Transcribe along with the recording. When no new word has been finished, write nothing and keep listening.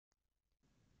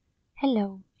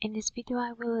Hello, in this video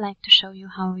I will like to show you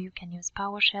how you can use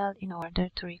PowerShell in order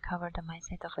to recover the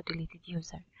MySite of a deleted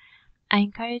user. I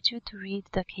encourage you to read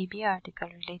the KB article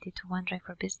related to OneDrive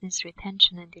for Business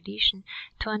retention and deletion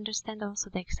to understand also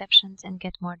the exceptions and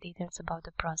get more details about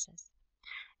the process.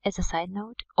 As a side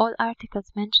note, all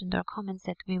articles mentioned or comments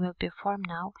that we will perform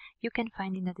now you can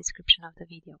find in the description of the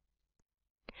video.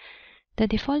 The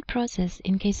default process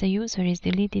in case a user is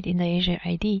deleted in the Azure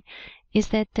ID is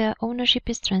that the ownership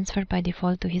is transferred by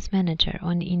default to his manager,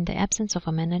 or in the absence of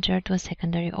a manager to a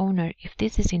secondary owner if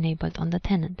this is enabled on the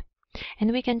tenant.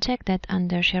 And we can check that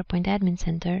under SharePoint Admin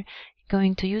Center,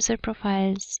 going to User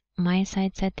Profiles,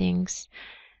 MySite Settings,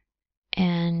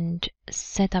 and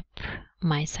Set up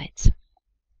MySites.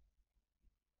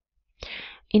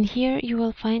 In here you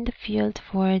will find a field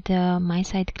for the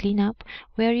MySite cleanup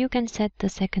where you can set the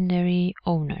secondary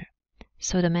owner.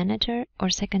 So the manager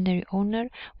or secondary owner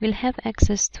will have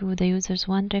access to the user's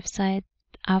OneDrive site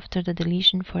after the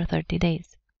deletion for 30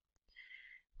 days.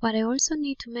 What I also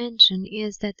need to mention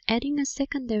is that adding a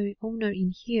secondary owner in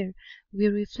here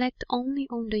will reflect only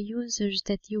on the users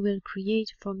that you will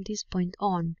create from this point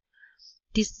on.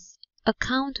 This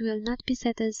account will not be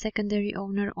set as secondary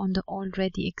owner on the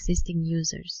already existing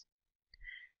users.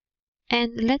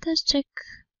 And let us check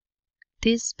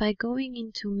this by going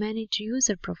into Manage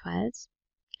User Profiles,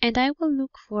 and I will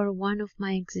look for one of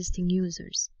my existing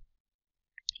users.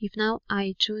 If now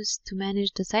I choose to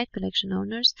manage the site collection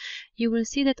owners, you will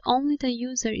see that only the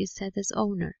user is set as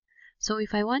owner. So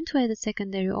if I want to add a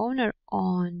secondary owner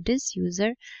on this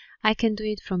user, I can do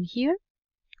it from here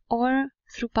or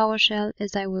through PowerShell,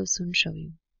 as I will soon show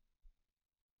you.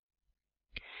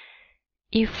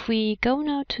 If we go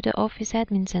now to the Office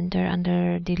Admin Center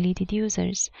under Deleted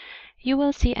Users, you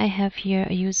will see I have here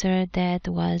a user that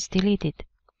was deleted.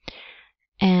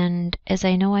 And as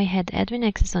I know I had admin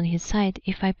access on his site,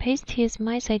 if I paste his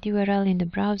MySite URL in the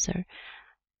browser,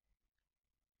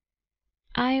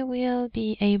 I will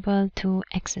be able to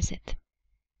access it.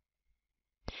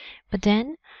 But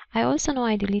then I also know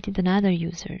I deleted another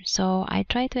user, so I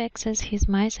try to access his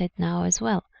MySite now as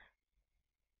well.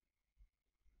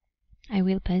 I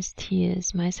will paste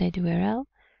his MySite URL,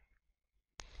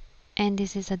 and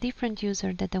this is a different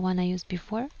user than the one I used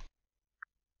before.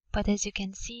 But as you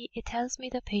can see, it tells me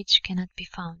the page cannot be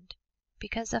found,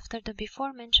 because after the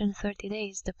before mentioned 30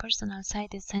 days, the personal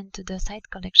site is sent to the site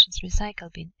collections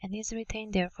recycle bin and is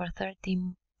retained there for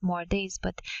 30 more days,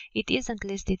 but it isn't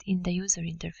listed in the user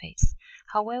interface.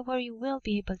 However, you will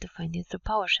be able to find it through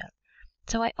PowerShell.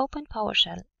 So I open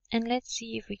PowerShell and let's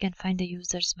see if we can find the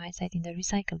user's MySite in the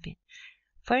recycle bin.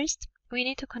 First, we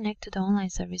need to connect to the online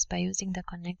service by using the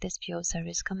Get-SPO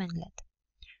service commandlet.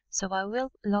 So I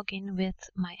will log in with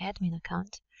my admin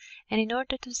account, and in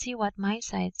order to see what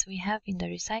MySites we have in the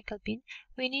recycle bin,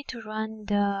 we need to run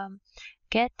the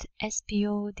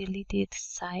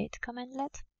Get-SPOdeletedSite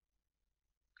commandlet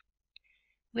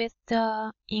with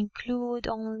the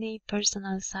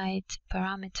IncludeOnlyPersonalSite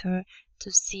parameter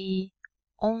to see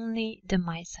only the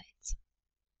MySites.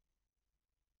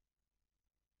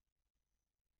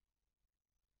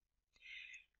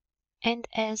 And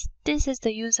as this is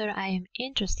the user I am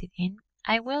interested in,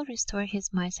 I will restore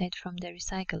his MySite from the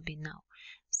recycle bin now.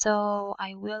 So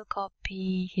I will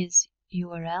copy his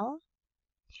URL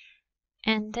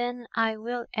and then I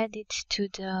will add it to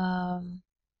the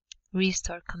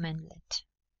Restore commandlet.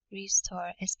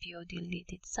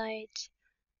 Restore-SPOdeletedSite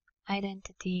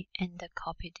Identity and the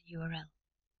copied URL.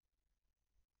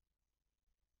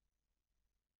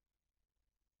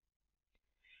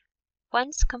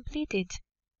 Once completed,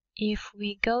 if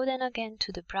we go then again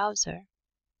to the browser,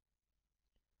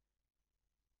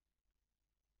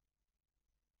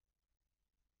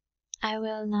 I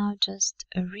will now just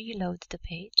reload the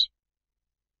page.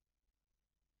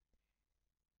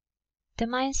 The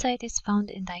MySite is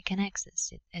found and I can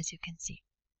access it, as you can see.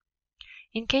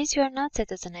 In case you are not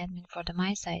set as an admin for the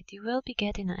MySite, you will be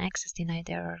getting an access denied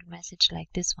error message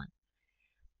like this one.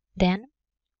 Then,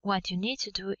 what you need to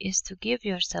do is to give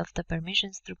yourself the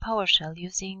permissions through PowerShell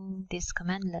using this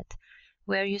commandlet,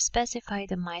 where you specify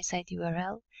the MySite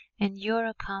URL and your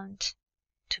account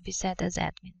to be set as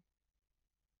admin.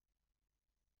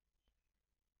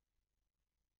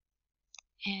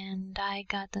 And I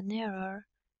got an error.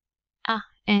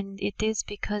 And it is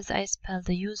because I spelled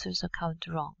the user's account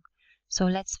wrong. So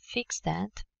let's fix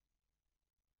that.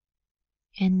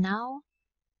 And now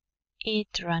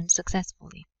it runs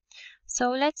successfully. So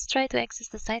let's try to access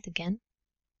the site again.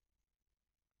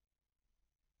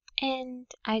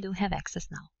 And I do have access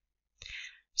now.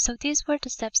 So these were the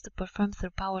steps to perform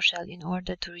through PowerShell in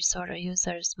order to restore a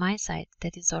user's MySite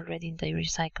that is already in the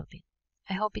recycle bin.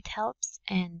 I hope it helps,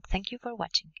 and thank you for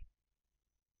watching.